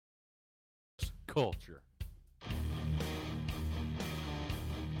culture.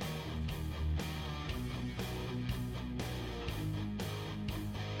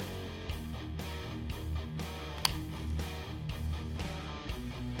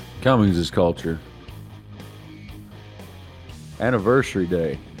 Cummings is culture. Anniversary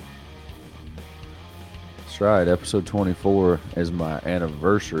day. That's right. Episode 24 is my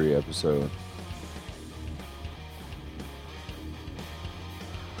anniversary episode.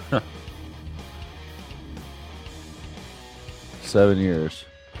 7 years.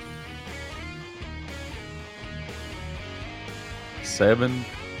 7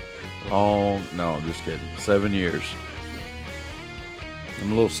 long. No, I'm just kidding. 7 years.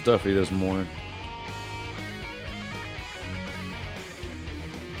 I'm a little stuffy this morning.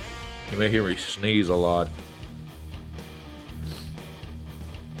 You may hear me sneeze a lot.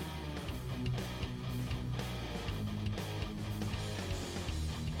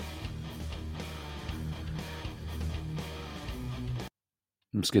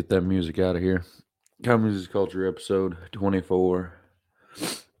 Let's get that music out of here. Cummings is Culture episode 24.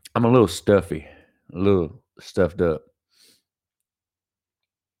 I'm a little stuffy, a little stuffed up.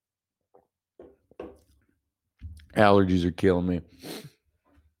 Allergies are killing me.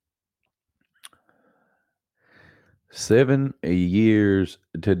 7 years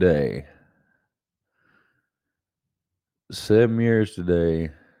today. 7 years today.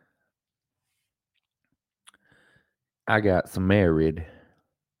 I got married.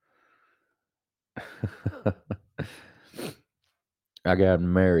 I got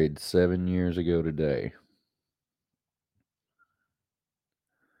married 7 years ago today.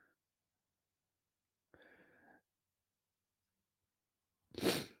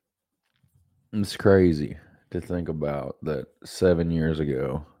 It's crazy to think about that 7 years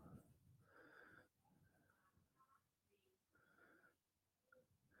ago.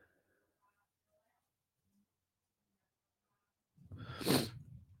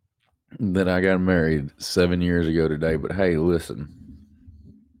 That I got married 7 years ago today. But hey, listen,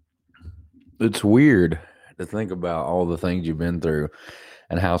 it's weird to think about all the things you've been through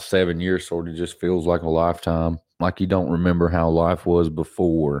and how 7 years sort of just feels like a lifetime. Like you don't remember how life was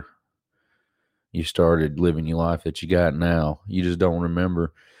before you started living your life that you got now. You just don't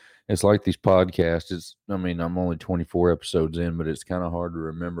remember. It's like these podcasts. I'm only 24 episodes in, but it's kind of hard to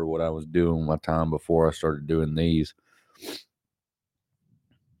remember what I was doing my time before I started doing these.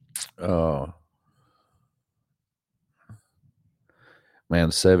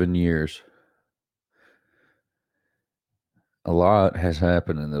 Man, 7 years. A lot has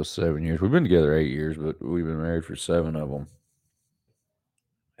happened in those 7 years. We've been together 8 years, but we've been married for 7 of them.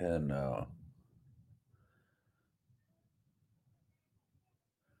 And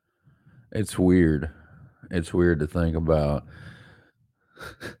it's weird. It's weird to think about.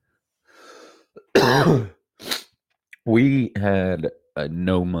 We had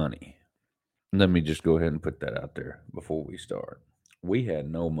no money. Let me just go ahead and put that out there before we start. We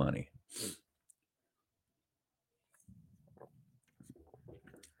had no money.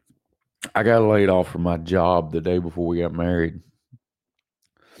 I got laid off from my job the day before we got married.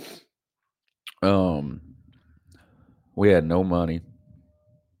 We had no money.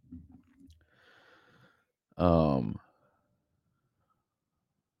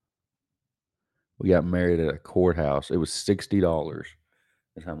 We got married at a courthouse. It was $60.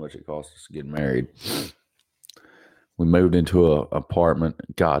 That's how much it cost us to get married. We moved into an apartment.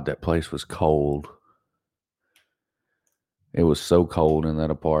 God, that place was cold. It was so cold in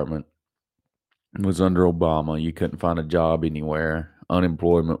that apartment. It was under Obama. You couldn't find a job anywhere.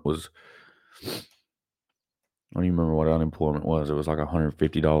 Unemployment was, I don't even remember what unemployment was. It was like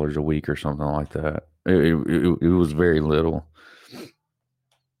 $150 a week or something like that. It was very little.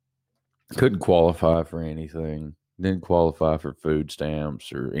 Couldn't qualify for anything. Didn't qualify for food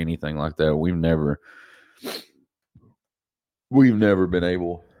stamps or anything like that. We've never been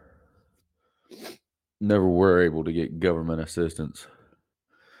able, never were able to get government assistance.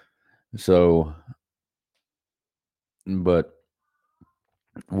 So, but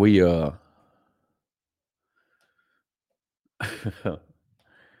we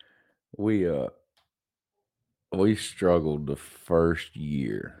we we struggled the first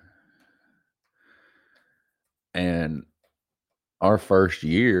year. And our first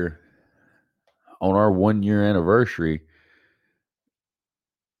year, on our 1 year anniversary,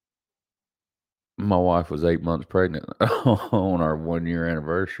 my wife was 8 months pregnant on our 1 year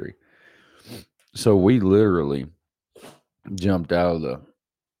anniversary. So we literally jumped out of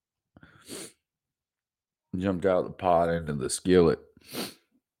the pot into the skillet.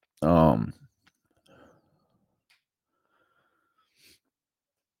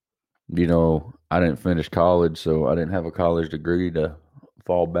 I didn't finish college, so I didn't have a college degree to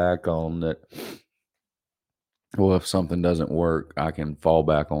fall back on that. Well, if something doesn't work, I can fall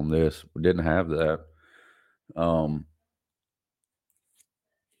back on this. We didn't have that. Um,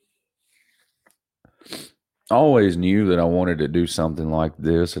 I always knew that I wanted to do something like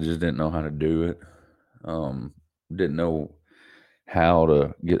this. I just didn't know how to do it. Um, didn't know how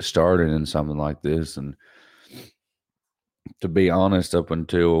to get started in something like this. And to be honest, up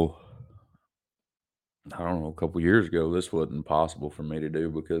until I don't know, a couple years ago, this wasn't possible for me to do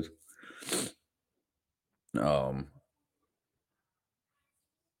because um,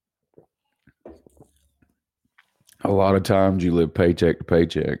 a lot of times you live paycheck to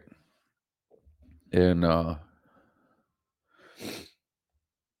paycheck. And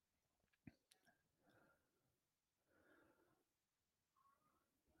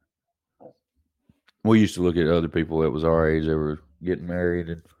we used to look at other people that was our age that were getting married,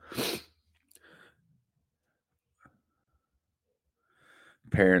 and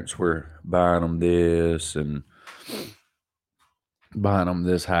parents were buying them this and buying them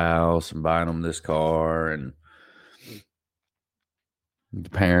this house and buying them this car, and the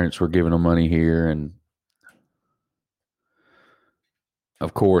parents were giving them money here. And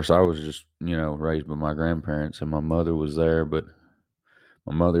of course, I was just, raised by my grandparents, and my mother was there, but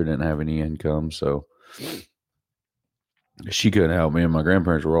my mother didn't have any income, so she couldn't help me. And my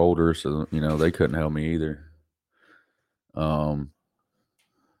grandparents were older, so they couldn't help me either. Um,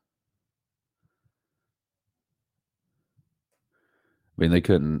 I mean, they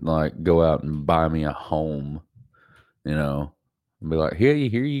couldn't like go out and buy me a home, and be like, "Hey,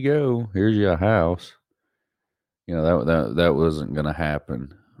 here you go. Here's your house." That wasn't going to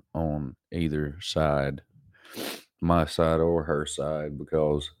happen on either side, my side or her side,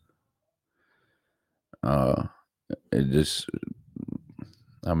 because uh, it just,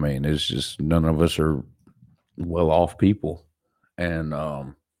 I mean, it's just none of us are well off people, and I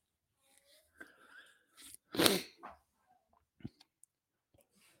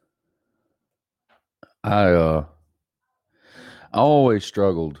uh, I always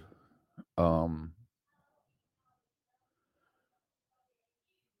struggled. Um,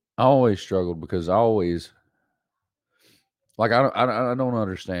 I always struggled because I always like I don't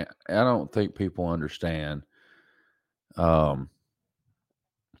understand. I don't think people understand. Um,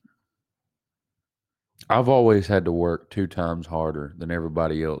 I've always had to work 2 times harder than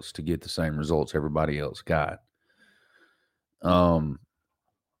everybody else to get the same results everybody else got. Um,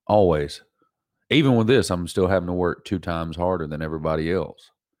 always. Even with this, I'm still having to work 2 times harder than everybody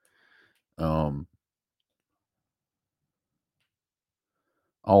else. Um,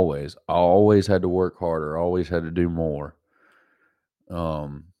 always. I always had to work harder. Always had to do more.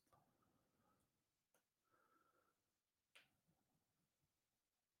 Um,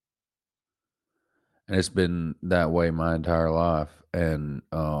 and it's been that way my entire life. And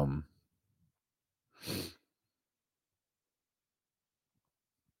I've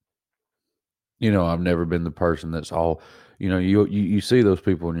never been the person that's all, you see those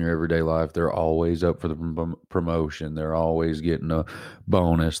people in your everyday life. They're always up for the promotion. They're always getting a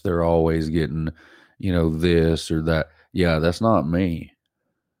bonus. They're always getting, this or that. Yeah, that's not me.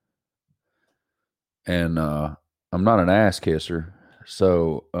 And I'm not an ass kisser.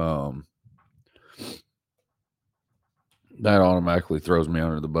 So that automatically throws me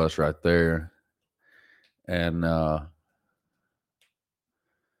under the bus right there. And I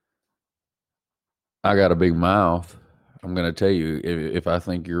got a big mouth. I'm going to tell you if I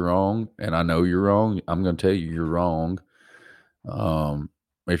think you're wrong and I know you're wrong, I'm going to tell you you're wrong.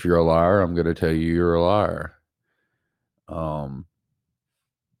 If you're a liar, I'm going to tell you you're a liar. Um,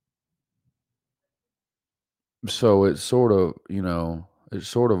 so it's sort of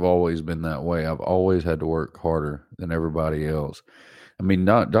always been that way. I've always had to work harder than everybody else. I mean,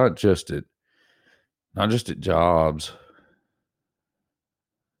 not just at jobs.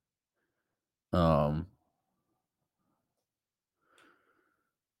 Um,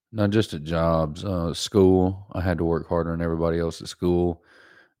 Not just at jobs. School. I had to work harder than everybody else at school.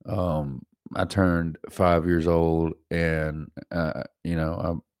 Um, I turned 5 years old, and I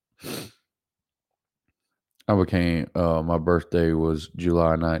became. My birthday was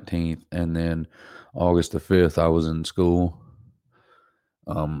July 19th, and then August the 5th, I was in school.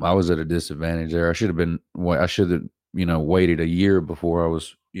 I was at a disadvantage there. I should have been. I should have, waited a year before I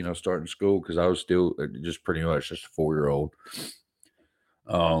was, starting school because I was still just pretty much just a 4 year old.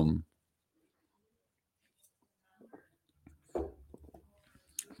 Um,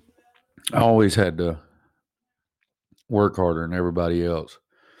 I always had to work harder than everybody else.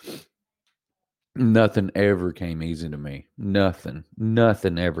 Nothing ever came easy to me. Nothing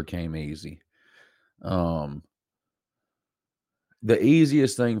ever came easy. Um, the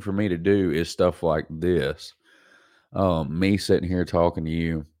easiest thing for me to do is stuff like this. Me sitting here talking to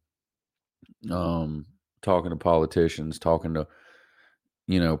you, um, talking to politicians, talking to,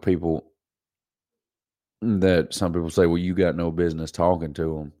 people that some people say, well, you got no business talking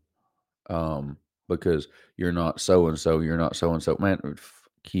to them. Because you're not so and so, you're not so and so. Man,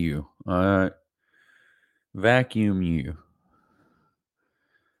 fuck you. All right. Vacuum you.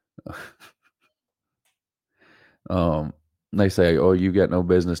 Um, they say, "Oh, you got no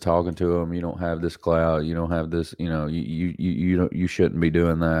business talking to them. You don't have this clout. You don't have this. You don't. You shouldn't be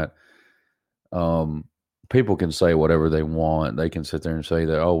doing that." Um, People can say whatever they want. They can sit there and say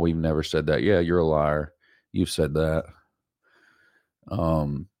that, "Oh, we've never said that." Yeah, you're a liar. You've said that.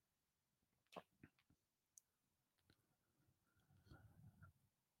 Um,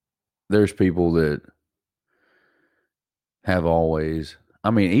 there's people that have always.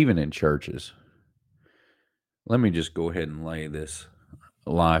 I mean, even in churches. Let me just go ahead and lay this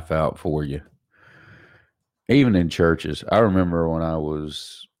life out for you. Even in churches, I remember when I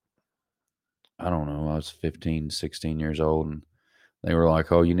don't know, I was 15, 16 years old, and they were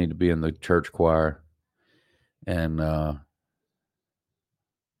like, "Oh, you need to be in the church choir." And I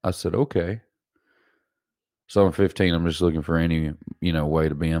said, "Okay." So I'm 15. I'm just looking for any, way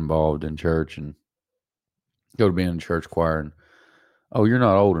to be involved in church and go to be in church choir. And, oh, you're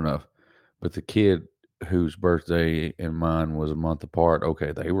not old enough. But the kid whose birthday and mine was a month apart,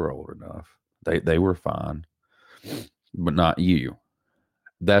 okay, they were old enough. They were fine, but not you.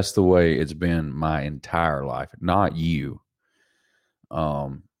 That's the way it's been my entire life, not you.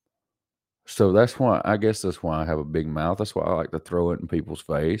 Um, so that's why I guess that's why I have a big mouth. That's why I like to throw it in people's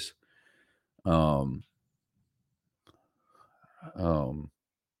face. Um, um,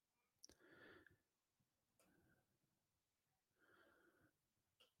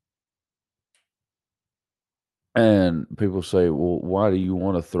 and people say, "Well, why do you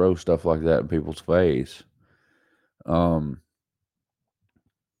want to throw stuff like that in people's face?" Um,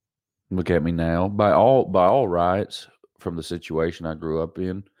 Look at me now. By all rights, from the situation I grew up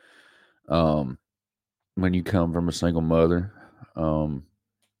in, um, when you come from a single mother, um,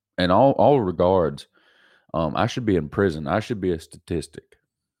 in all regards, I should be in prison. I should be a statistic.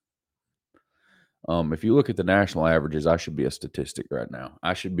 If you look at the national averages, I should be a statistic right now.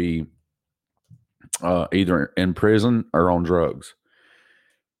 I should be either in prison or on drugs,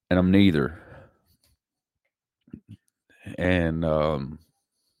 and I'm neither. And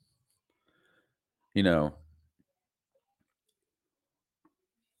you know,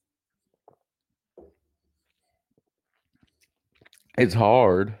 it's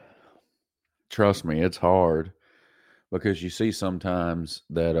hard. Trust me, it's hard because you see sometimes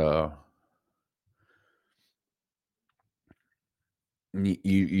that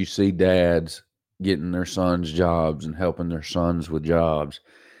you see dads getting their sons jobs and helping their sons with jobs,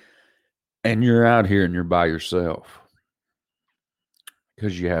 and you're out here and you're by yourself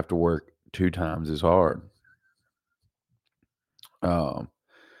because you have to work two times as hard. Um,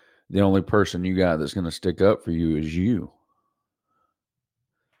 the only person you got that's going to stick up for you is you,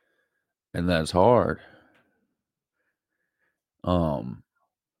 and that's hard. Um,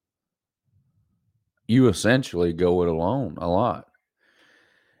 you essentially go it alone a lot,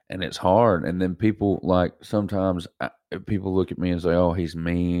 and it's hard. And then people like sometimes people look at me and say, "Oh, he's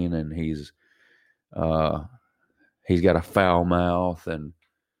mean and uh, he's got a foul mouth," and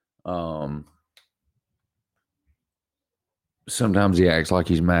um, sometimes he acts like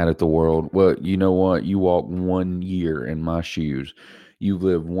he's mad at the world. Well, you know what? You walk 1 year in my shoes. You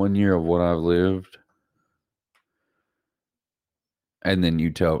live 1 year of what I've lived, and then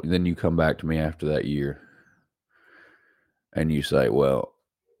you come back to me after that year, and you say, well,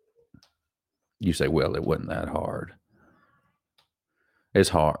 it wasn't that hard. It's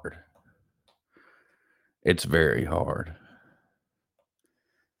hard. It's very hard.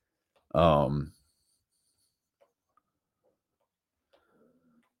 Um,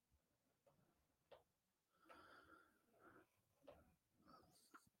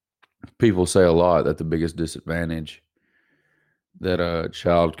 People say a lot that the biggest disadvantage that a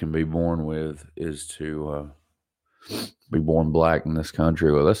child can be born with is to be born black in this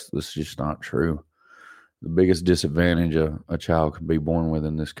country. Well, that's just not true. The biggest disadvantage a child can be born with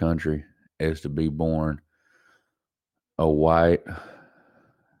in this country is to be born a white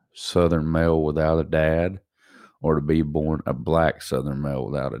Southern male without a dad, or to be born a black Southern male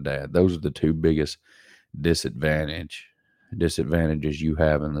without a dad. Those are the two biggest disadvantages you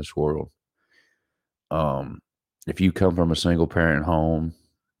have in this world. Um, if you come from a single parent home,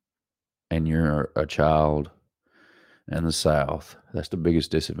 and you're a child in the South, that's the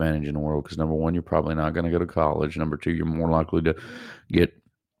biggest disadvantage in the world. Because number one, you're probably not going to go to college. Number two, you're more likely to get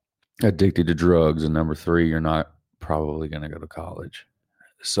addicted to drugs, and number three, you're not probably going to go to college.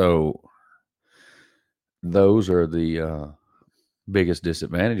 So those are the biggest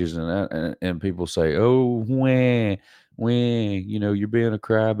disadvantages in that. And people say, "Oh, when you're being a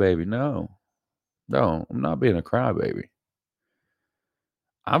crybaby." No, I'm not being a crybaby.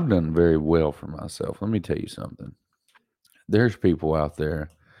 I've done very well for myself. Let me tell you something. There's people out there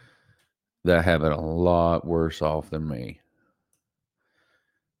that have it a lot worse off than me.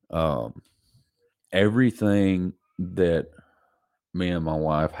 Um, Everything that me and my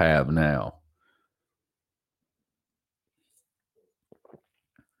wife have now,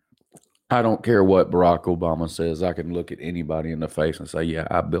 I don't care what Barack Obama says. I can look at anybody in the face and say, "Yeah,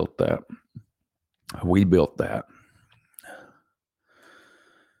 I built that. We built that."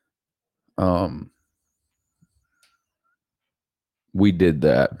 Um, we did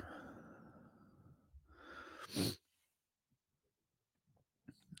that.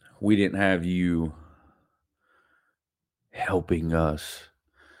 We didn't have you helping us,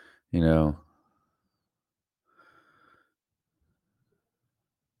 you know.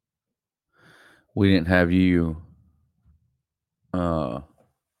 We didn't have you uh,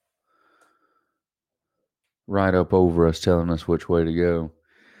 right up over us telling us which way to go.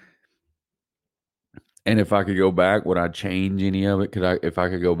 And if I could go back, would I change any of it? If I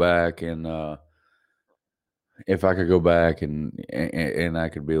could go back and if I could go back and I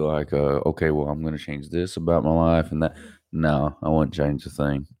could be like, okay, well, I'm going to change this about my life and that. No, I wouldn't change a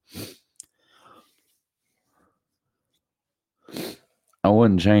thing. I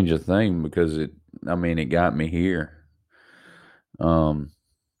wouldn't change a thing because it got me here. Um,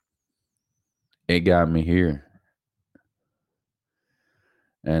 it got me here,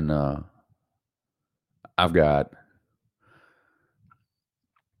 and I've got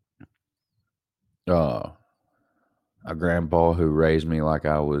uh a grandpa who raised me like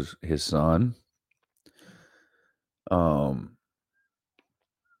I was his son. Um,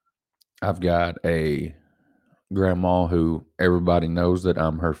 I've got a grandma who everybody knows that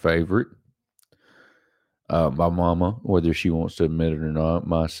I'm her favorite. My mama, whether she wants to admit it or not,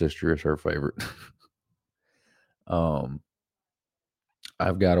 my sister is her favorite. um,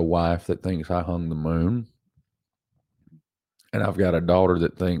 I've got a wife that thinks I hung the moon, and I've got a daughter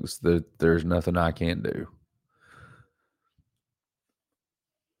that thinks that there's nothing I can't do.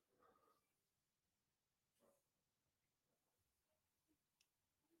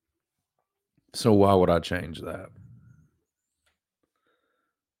 So why would I change that?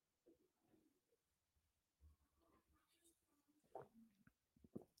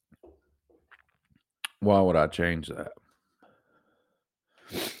 Why would I change that?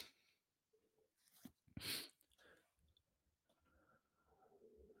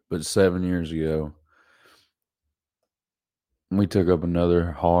 But 7 years ago, we took up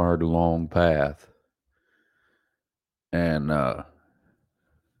another hard, long path. And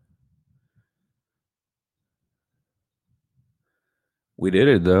we did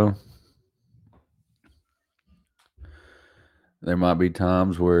it, though. There might be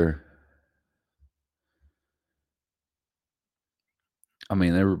times where,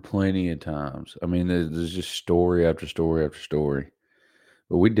 there were plenty of times. There's just story after story after story.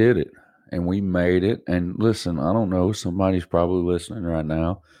 But we did it and we made it. And listen, I don't know, somebody's probably listening right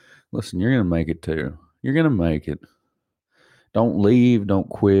now. Listen, you're going to make it too. You're going to make it. Don't leave, don't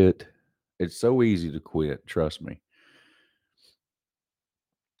quit. It's so easy to quit, trust me.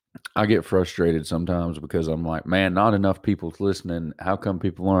 I get frustrated sometimes because I'm like, man, not enough people's listening. How come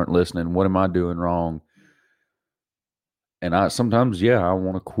people aren't listening? What am I doing wrong? And I sometimes, yeah, I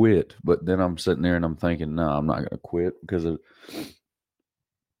want to quit, but then I'm sitting there and I'm thinking, no, I'm not going to quit because of,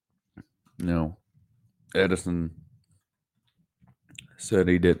 you know, Edison said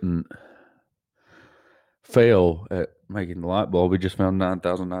he didn't fail at making the light bulb. He just found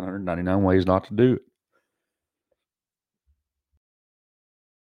 9,999 ways not to do it.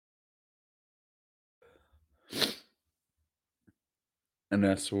 And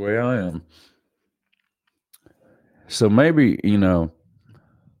that's the way I am. So maybe,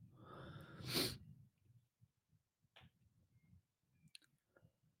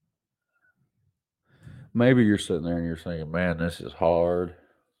 maybe you're sitting there and you're thinking, man, this is hard.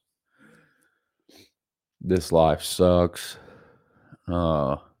 This life sucks.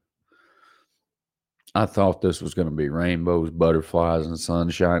 Uh, I thought this was going to be rainbows, butterflies, and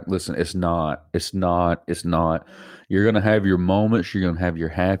sunshine. Listen, it's not. It's not. It's not. You're going to have your moments. You're going to have your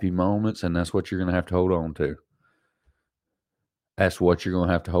happy moments, and that's what you're going to have to hold on to. That's what you're going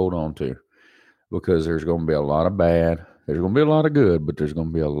to have to hold on to, because there's going to be a lot of bad. There's going to be a lot of good, but there's going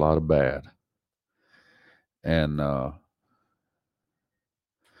to be a lot of bad. And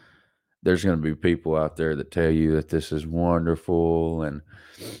there's going to be people out there that tell you that this is wonderful, and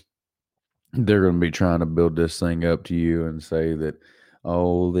they're going to be trying to build this thing up to you and say that,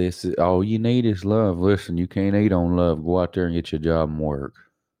 oh, this is all you need is love. Listen, you can't eat on love. Go out there and get your job and work.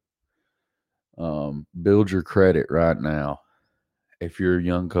 Build your credit right now. If you're a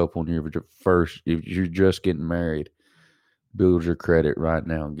young couple and if you're just getting married, build your credit right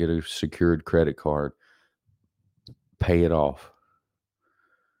now. Get a secured credit card. Pay it off.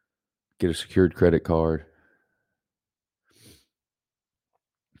 Get a secured credit card,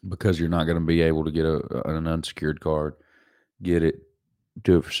 because you're not going to be able to get an unsecured card. Get it.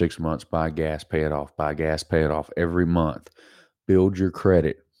 Do it for 6 months. Buy gas. Pay it off. Buy gas. Pay it off every month. Build your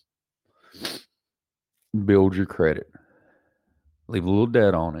credit. Build your credit. Leave a little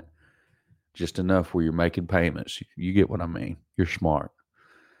debt on it. Just enough where you're making payments. You get what I mean. You're smart.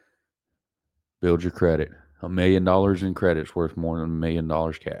 Build your credit. $1 million in credit's worth more than $1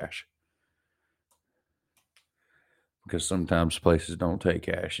 million cash. Because sometimes places don't take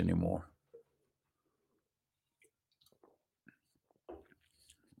cash anymore.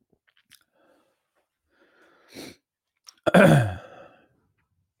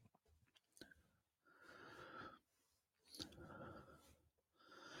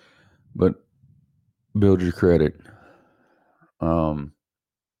 But build your credit.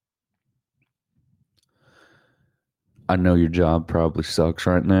 I know your job probably sucks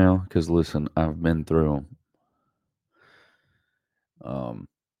right now, because listen, I've been through them.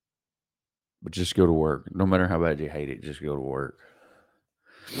 But just go to work. No matter how bad you hate it, just go to work.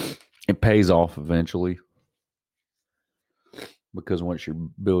 It pays off eventually, because once you're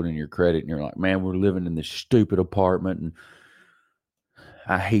building your credit and you're like, man, we're living in this stupid apartment and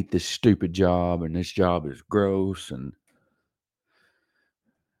I hate this stupid job and this job is gross and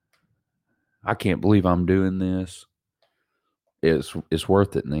I can't believe I'm doing this. It's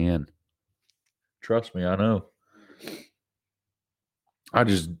worth it in the end. Trust me, I know. I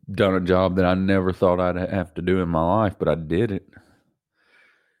just done a job that I never thought I'd have to do in my life, but I did it.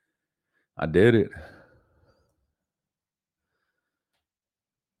 I did it.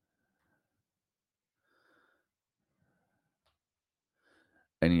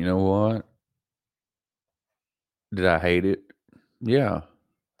 And you know what? Did I hate it? Yeah.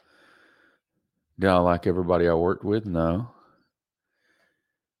 Did I like everybody I worked with? No.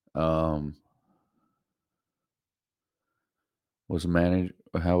 How was the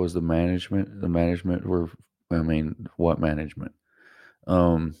management? The management were, what management?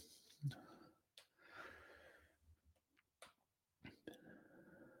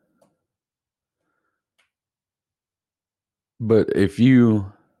 But here's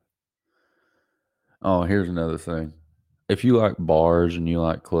another thing. If you like bars and you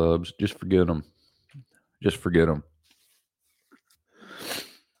like clubs, just forget them. Just forget them.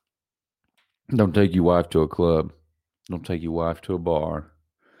 Don't take your wife to a club. Don't take your wife to a bar.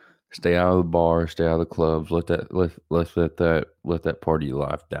 Stay out of the bar. Stay out of the clubs. Let that part of your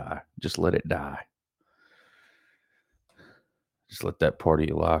life die. Just let it die. Just let that part of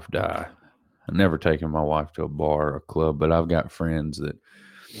your life die. I've never taken my wife to a bar or a club, but I've got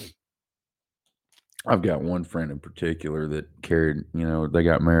one friend in particular that they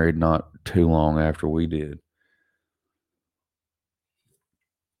got married not too long after we did.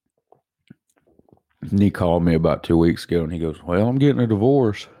 And he called me about 2 weeks ago and he goes, well, I'm getting a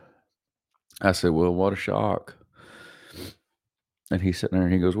divorce. I said, well, what a shock. And he's sitting there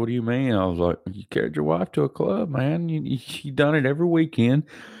and he goes, what do you mean? I was like, you carried your wife to a club, man. You done it every weekend.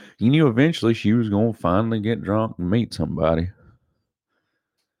 You knew eventually she was going to finally get drunk and meet somebody.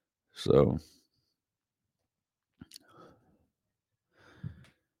 So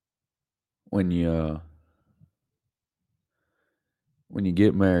when you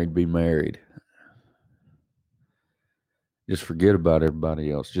get married, be married. Just forget about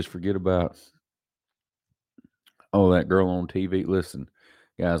everybody else. Just forget about, that girl on TV. Listen,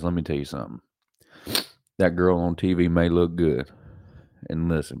 guys, let me tell you something. That girl on TV may look good. And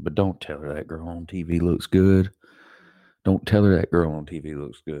listen, but don't tell her that girl on TV looks good. Don't tell her that girl on TV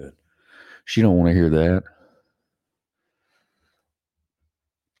looks good. She don't want to hear that.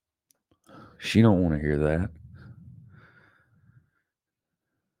 She don't want to hear that.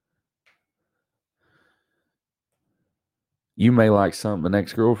 You may like something an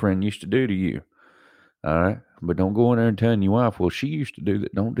ex-girlfriend used to do to you. All right? But don't go in there and telling your wife, well, she used to do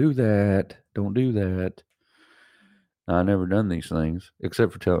that. Don't do that. Don't do that. I never done these things,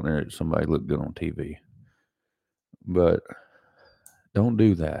 except for telling her that somebody looked good on TV. But Don't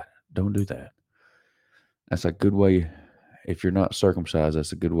do that. Don't do that. That's a good way. If you're not circumcised,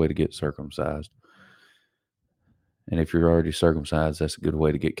 that's a good way to get circumcised. And if you're already circumcised, that's a good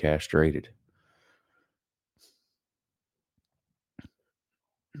way to get castrated.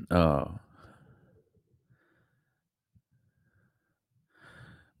 Uh,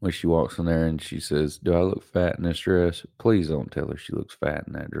 when she walks in there and she says, "Do I look fat in this dress?" Please don't tell her she looks fat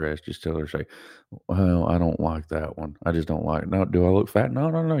in that dress. Just tell her, say, "Well, I don't like that one. I just don't like it." No, do I look fat? No,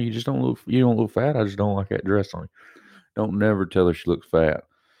 no, no. You just don't look. You don't look fat. I just don't like that dress on you. Don't never tell her she looks fat,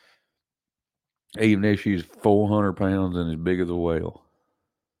 even if she's 400 pounds and as big as a whale.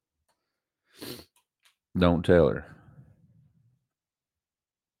 Don't tell her.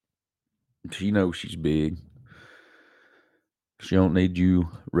 She knows she's big. She don't need you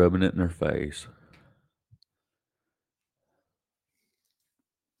rubbing it in her face.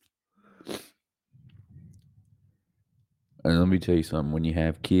 And let me tell you something. When you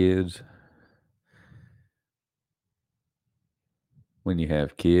have kids,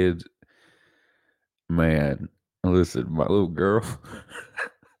 man, listen, my little girl,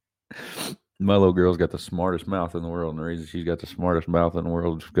 my little girl's got the smartest mouth in the world. And the reason she's got the smartest mouth in the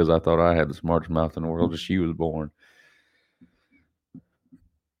world is because I thought I had the smartest mouth in the world as she was born.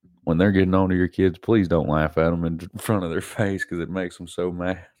 When they're getting on to your kids, please don't laugh at them in front of their face because it makes them so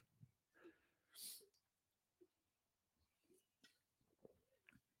mad.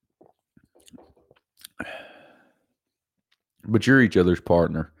 But you're each other's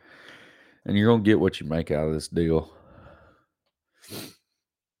partner, and you're going to get what you make out of this deal.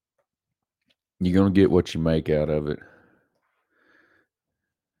 You're going to get what you make out of it.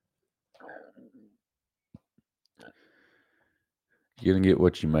 You're going to get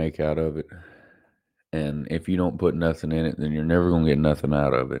what you make out of it. And if you don't put nothing in it, then you're never going to get nothing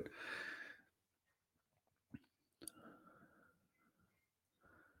out of it.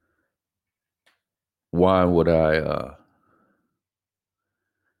 Why would I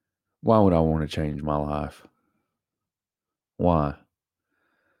want to change my life? Why?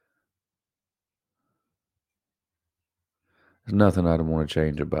 There's nothing I'd want to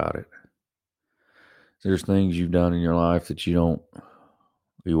change about it. There's things you've done in your life that you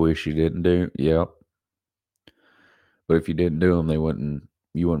wish you didn't do. Yep. But if you didn't do them,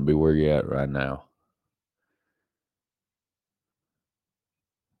 you wouldn't be where you're at right now.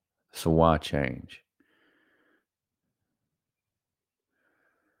 So why change?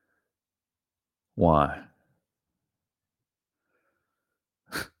 Why?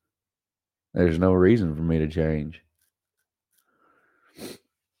 There's no reason for me to change.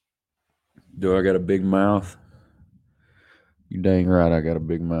 Do I got a big mouth? You dang right I got a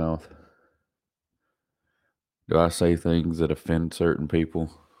big mouth. Do I say things that offend certain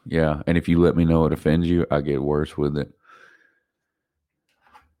people? Yeah. And if you let me know it offends you, I get worse with it.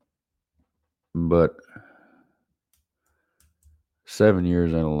 But 7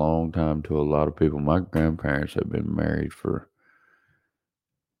 years ain't a long time to a lot of people. My grandparents have been married for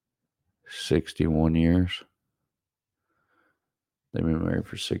 61 years. They've been married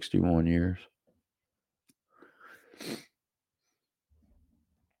for 61 years.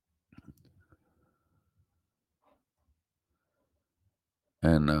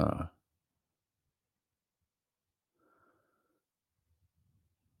 And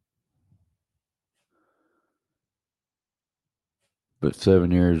but 7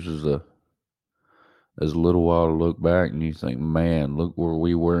 years is a little while to look back and you think, man, look where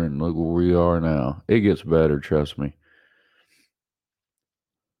we were and look where we are now. It gets better, trust me.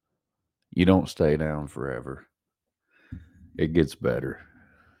 You don't stay down forever. It gets better.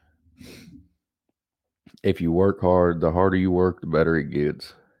 If you work hard, the harder you work, the better it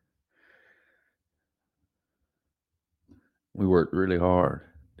gets. We worked really hard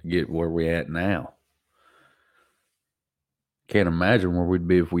to get where we're at now. Can't imagine where we'd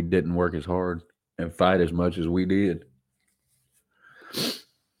be if we didn't work as hard and fight as much as we did.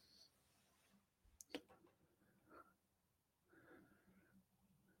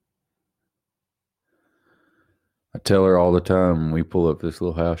 I tell her all the time when we pull up this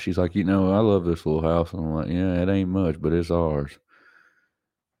little house, she's like, I love this little house. And I'm like, yeah, it ain't much, but it's ours.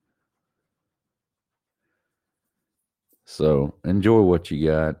 So enjoy what you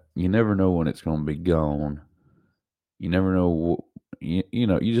got. You never know when it's going to be gone. You never know.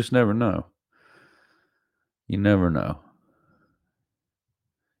 You just never know. You never know.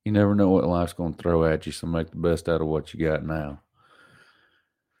 You never know what life's going to throw at you. So make the best out of what you got now.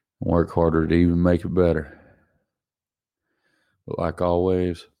 Work harder to even make it better. But like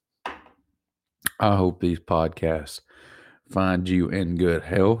always, I hope these podcasts find you in good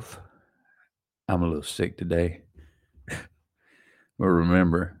health. I'm a little sick today. But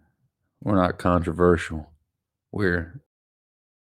remember, we're not controversial. We're